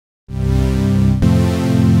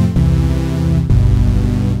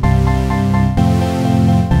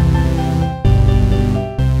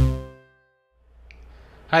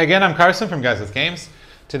Hi again, I'm Carson from Guys with Games.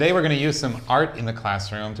 Today we're going to use some art in the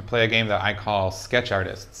classroom to play a game that I call Sketch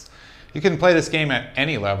Artists. You can play this game at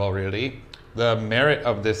any level, really. The merit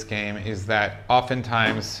of this game is that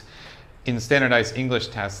oftentimes in standardized English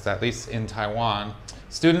tests, at least in Taiwan,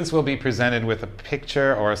 students will be presented with a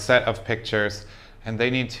picture or a set of pictures, and they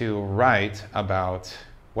need to write about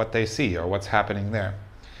what they see or what's happening there.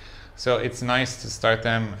 So it's nice to start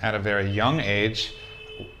them at a very young age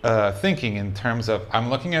thinking in terms of,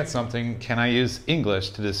 I'm looking at something, can I use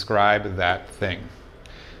English to describe that thing?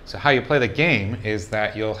 So how you play the game is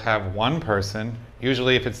that you'll have one person,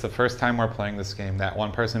 usually if it's the first time we're playing this game, that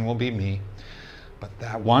one person will be me, but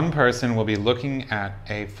that one person will be looking at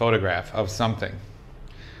a photograph of something.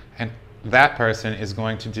 And that person is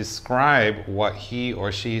going to describe what he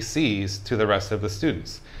or she sees to the rest of the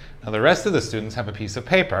students. Now the rest of the students have a piece of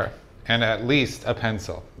paper and at least a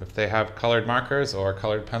pencil. If they have colored markers or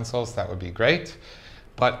colored pencils, that would be great.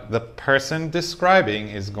 But the person describing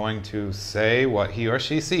is going to say what he or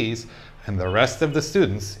she sees, and the rest of the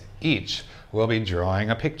students each will be drawing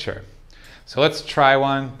a picture. So let's try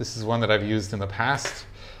one. This is one that I've used in the past.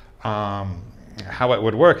 How it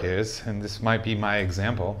would work is, and this might be my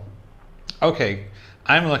example. Okay,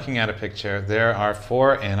 I'm looking at a picture. There are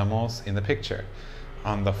 4 animals in the picture.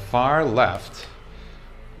 On the far left,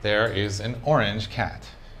 there is an orange cat.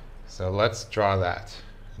 So let's draw that.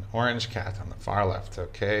 An orange cat on the far left,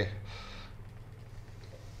 okay?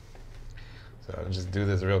 So I'll just do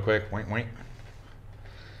this real quick. Wait, wait.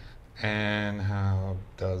 And how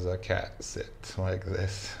does a cat sit? Like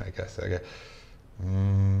this, I guess. Okay.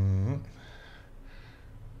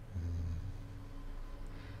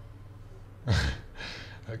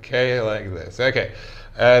 Okay, like this. Okay.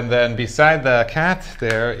 And then beside the cat,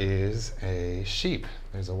 there is a sheep.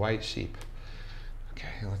 There's a white sheep. Okay,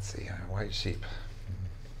 let's see, a white sheep.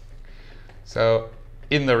 So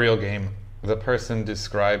in the real game, the person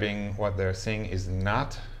describing what they're seeing is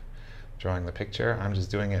not drawing the picture. I'm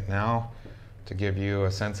just doing it now to give you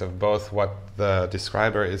a sense of both what the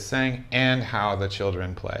describer is saying and how the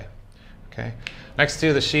children play. Okay. Next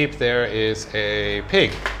to the sheep, there is a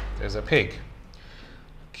pig. There's a pig.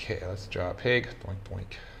 Okay, let's draw a pig. Boink,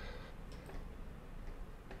 boink.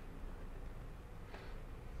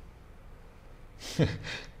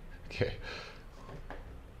 Okay.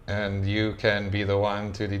 And you can be the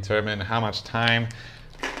one to determine how much time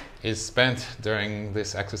is spent during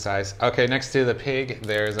this exercise. Okay, next to the pig,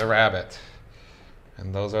 there's a rabbit.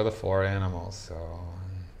 And those are the 4 animals. So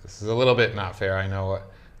this is a little bit not fair. I know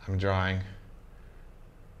what I'm drawing,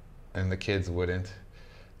 and the kids wouldn't.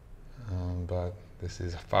 But this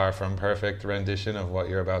is far from perfect rendition of what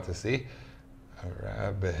you're about to see. A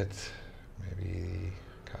rabbit, maybe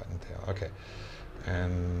cottontail. Okay.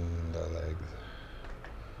 And the legs.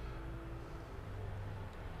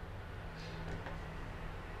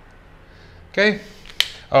 Okay.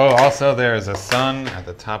 Oh, also there's a sun at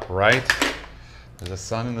the top right. There's a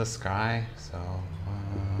sun in the sky. So,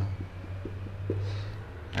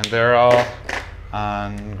 and they're all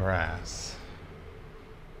on grass.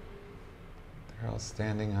 They're all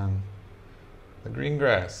standing on the green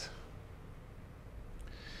grass.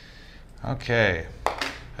 Okay.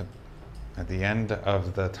 At the end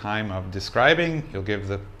of the time of describing, you'll give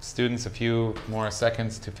the students a few more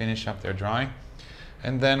seconds to finish up their drawing.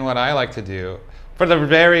 And then what I like to do, for the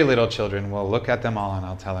very little children, we'll look at them all and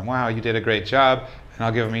I'll tell them, wow, you did a great job, and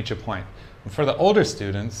I'll give them each a point. And for the older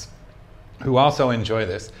students, who also enjoy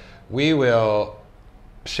this, we will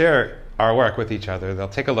share our work with each other. They'll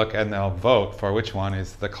take a look and they'll vote for which one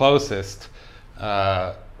is the closest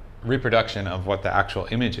reproduction of what the actual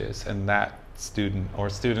image is, and that student or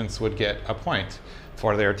students would get a point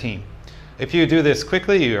for their team. If you do this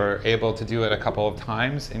quickly, you're able to do it a couple of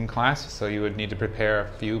times in class, so you would need to prepare a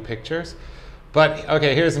few pictures. But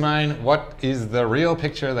okay, here's mine. What is the real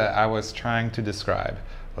picture that I was trying to describe?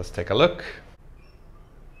 Let's take a look.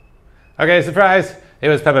 Okay, surprise! It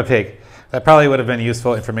was Peppa Pig. That probably would have been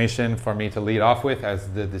useful information for me to lead off with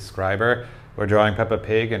as the describer. We're drawing Peppa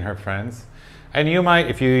Pig and her friends. And you might,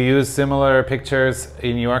 if you use similar pictures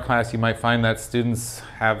in your class, you might find that students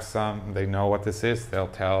have they know what this is, they'll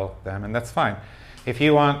tell them, and that's fine. If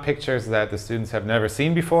you want pictures that the students have never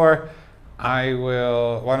seen before, why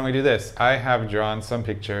don't we do this? I have drawn some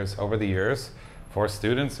pictures over the years for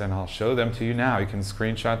students, and I'll show them to you now. You can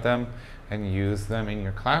screenshot them and use them in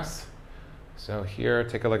your class. So here,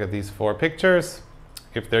 take a look at these 4 pictures.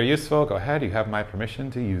 If they're useful, go ahead, you have my permission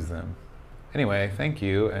to use them. Anyway, thank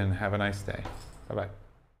you and have a nice day. Bye-bye.